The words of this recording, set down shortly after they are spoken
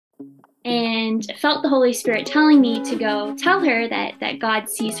and felt the Holy Spirit telling me to go tell her that God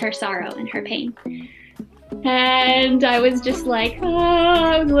sees her sorrow and her pain. And I was just like, oh,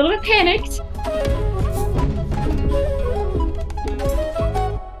 I was a little bit panicked.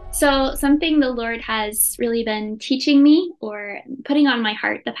 So, something the Lord has really been teaching me or putting on my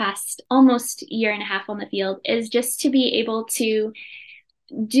heart the past almost year and a half on the field is just to be able to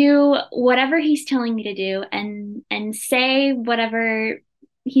do whatever He's telling me to do and say whatever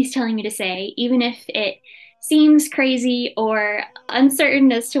He's telling me to say, even if it seems crazy or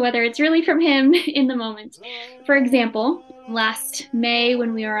uncertain as to whether it's really from Him in the moment. For example, last May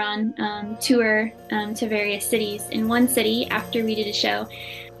when we were on tour to various cities, in one city after we did a show,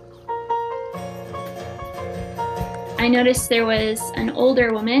 I noticed there was an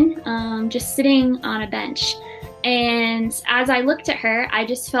older woman just sitting on a bench. And as I looked at her, I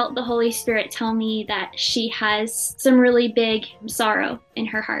just felt the Holy Spirit tell me that she has some really big sorrow in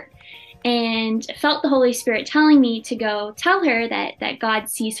her heart. And felt the Holy Spirit telling me to go tell her that God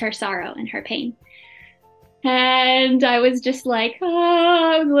sees her sorrow and her pain. And I was just like,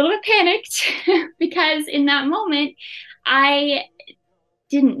 oh, I was a little bit panicked because in that moment, I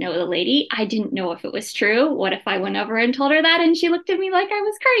didn't know the lady. I didn't know if it was true. What if I went over and told her that and she looked at me like I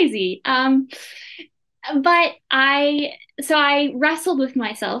was crazy? But I wrestled with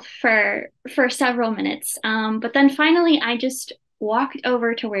myself for several minutes. But then finally I just walked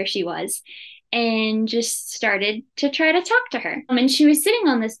over to where she was and just started to try to talk to her. And she was sitting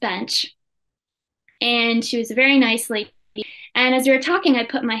on this bench and she was a very nice lady. And as we were talking, I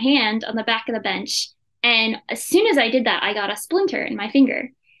put my hand on the back of the bench. And as soon as I did that, I got a splinter in my finger.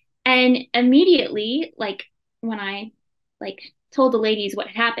 And immediately, like when I told the ladies what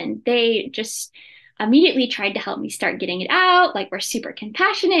had happened, they just immediately tried to help me start getting it out. Like we're super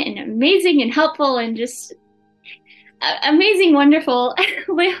compassionate and amazing and helpful and just amazing, wonderful,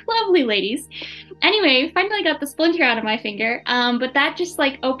 lovely ladies. Anyway, finally got the splinter out of my finger. But that just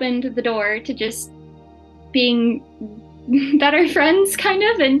like opened the door to just being better friends kind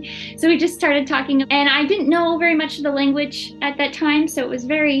of, and so we just started talking, and I didn't know very much of the language at that time, so it was a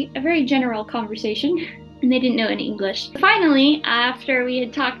very general conversation, and they didn't know any English. Finally, after we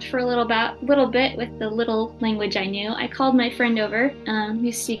had talked for a little bit with the little language I knew, I called my friend over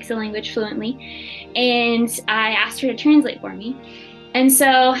who speaks the language fluently, and I asked her to translate for me. And so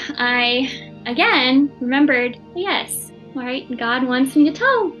I again remembered, yes, all right, God wants me to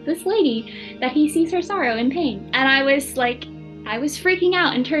tell this lady that He sees her sorrow and pain. And I was freaking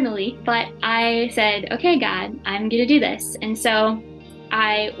out internally, but I said, okay, God, I'm gonna do this. And so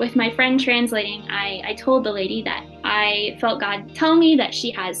with my friend translating, I told the lady that I felt God tell me that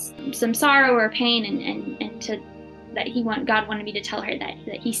she has some sorrow or pain, and God wanted me to tell her that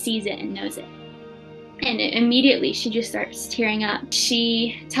He sees it and knows it. And immediately she just starts tearing up.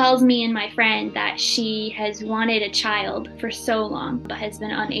 She tells me and my friend that she has wanted a child for so long, but has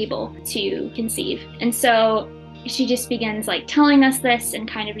been unable to conceive. And so she just begins like telling us this and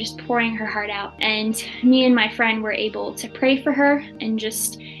kind of just pouring her heart out. And me and my friend were able to pray for her and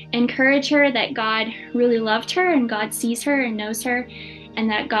just encourage her that God really loved her and God sees her and knows her, and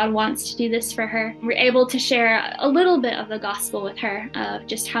that God wants to do this for her. We're able to share a little bit of the gospel with her of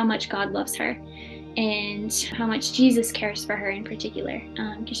just how much God loves her and how much Jesus cares for her in particular,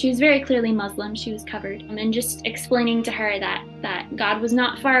 because she was very clearly Muslim. She was covered, and just explaining to her that God was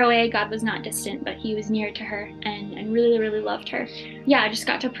not far away, God was not distant, but He was near to her and really, really loved her. Yeah, I just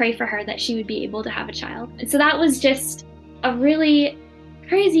got to pray for her that she would be able to have a child. And so that was just a really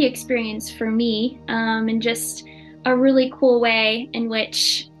crazy experience for me, and just a really cool way in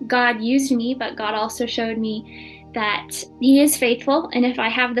which God used me, but God also showed me that He is faithful, and if I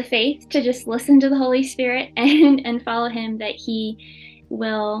have the faith to just listen to the Holy Spirit and follow Him, that He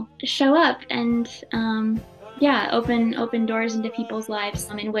will show up and open doors into people's lives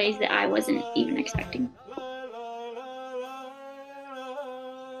in ways that I wasn't even expecting.